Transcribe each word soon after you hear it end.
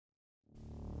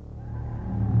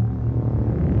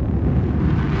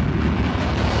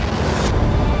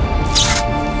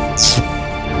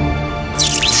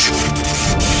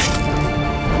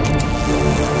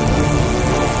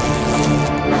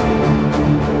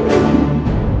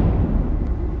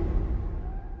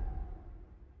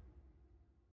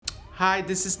Hi,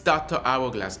 this is Dr.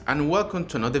 Hourglass and welcome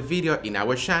to another video in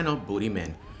our channel, Booty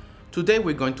Men. Today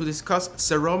we're going to discuss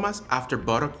seromas after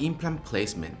buttock implant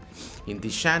placement. In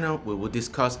this channel, we will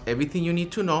discuss everything you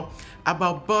need to know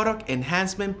about buttock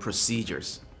enhancement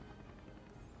procedures.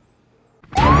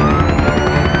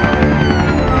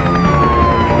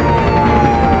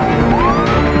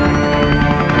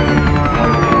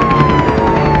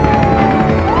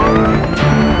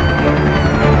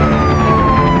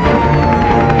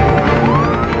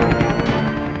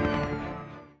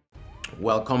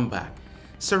 Welcome back.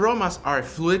 Seromas are a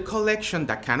fluid collection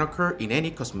that can occur in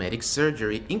any cosmetic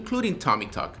surgery, including tummy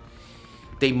tuck.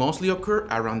 They mostly occur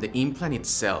around the implant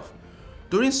itself.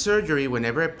 During surgery,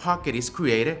 whenever a pocket is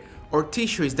created or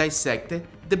tissue is dissected,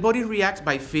 the body reacts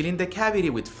by filling the cavity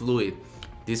with fluid.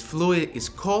 This fluid is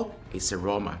called a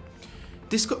seroma.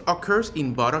 This occurs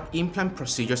in buttock implant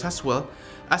procedures as well,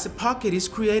 as a pocket is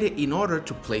created in order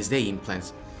to place the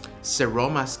implants.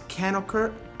 Seromas can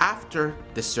occur after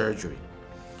the surgery.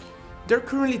 There are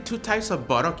currently two types of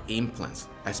buttock implants,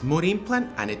 a smooth implant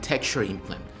and a texture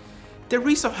implant. The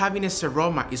risk of having a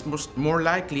seroma is more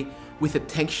likely with a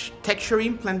texture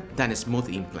implant than a smooth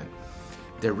implant.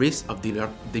 The risk of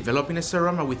developing a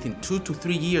seroma within 2 to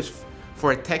 3 years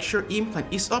for a texture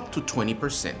implant is up to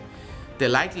 20%. The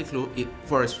likelihood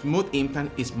for a smooth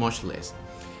implant is much less.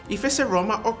 If a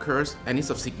seroma occurs and is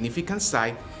of significant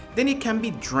size, then it can be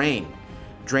drained.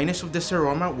 Drainage of the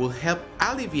seroma will help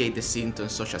alleviate the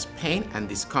symptoms such as pain and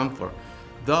discomfort,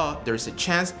 though there is a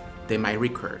chance they might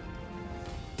recur.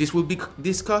 This will be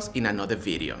discussed in another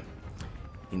video.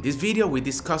 In this video, we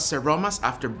discuss seromas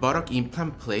after buttock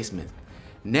implant placement.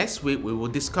 Next week, we will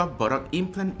discuss buttock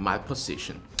implant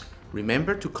malposition.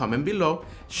 Remember to comment below,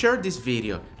 share this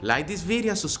video, like this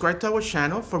video, and subscribe to our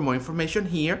channel for more information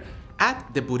here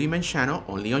at the Booty Men channel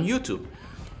only on YouTube.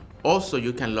 Also,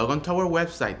 you can log on to our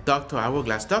website,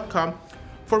 drhourglass.com,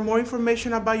 for more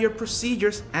information about your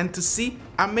procedures and to see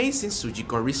amazing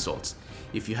surgical results.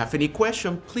 If you have any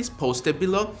question, please post it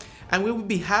below and we will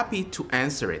be happy to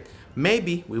answer it.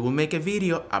 Maybe we will make a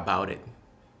video about it.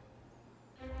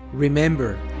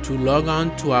 Remember to log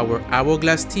on to our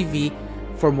Hourglass TV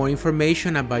for more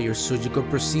information about your surgical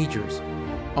procedures.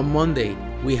 On Monday,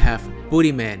 we have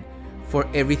Booty Men for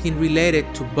everything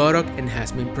related to buttock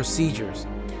enhancement procedures.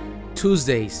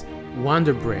 Tuesdays,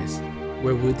 Wonder Breast,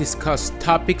 where we discuss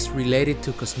topics related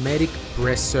to cosmetic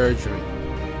breast surgery.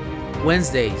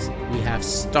 Wednesdays, we have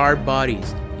Star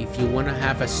Bodies. If you want to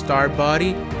have a star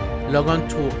body, log on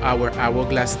to our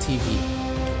Hourglass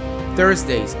TV.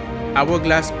 Thursdays,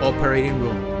 Hourglass Operating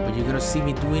Room, where you're going to see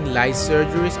me doing light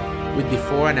surgeries with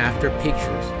before and after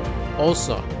pictures.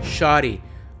 Also, Shoddy,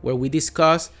 where we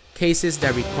discuss cases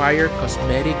that require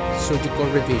cosmetic surgical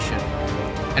revision.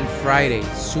 And Friday,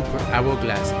 Super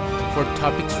Hourglass, for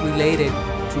topics related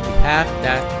to have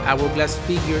that hourglass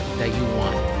figure that you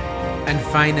want. And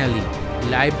finally,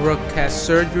 live broadcast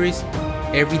surgeries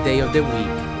every day of the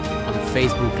week on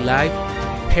Facebook Live,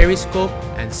 Periscope,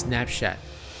 and Snapchat.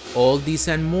 All this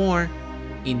and more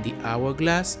in the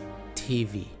Hourglass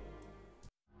TV.